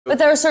But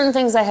there are certain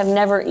things I have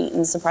never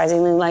eaten,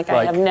 surprisingly. Like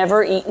I have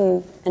never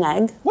eaten an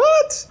egg.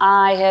 What?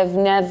 I have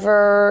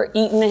never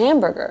eaten a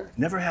hamburger.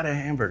 Never had a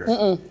hamburger?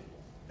 An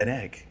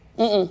egg?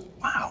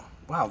 Wow.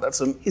 Wow,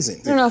 that's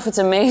amazing. I don't know if it's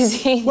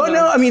amazing. Well,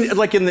 no, I mean,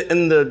 like in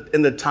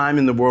the time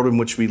in the world in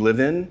which we live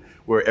in,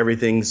 where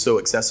everything's so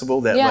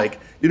accessible that like,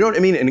 you know what I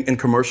mean, and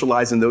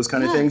commercialized and those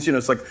kind of things, you know,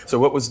 it's like, so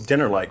what was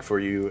dinner like for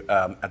you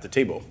at the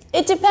table?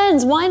 It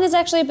depends. Wine has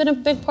actually been a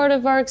big part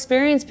of our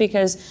experience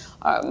because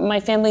my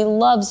family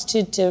loves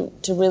to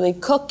really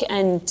cook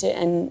and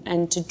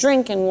to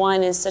drink, and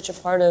wine is such a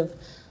part of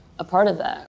that.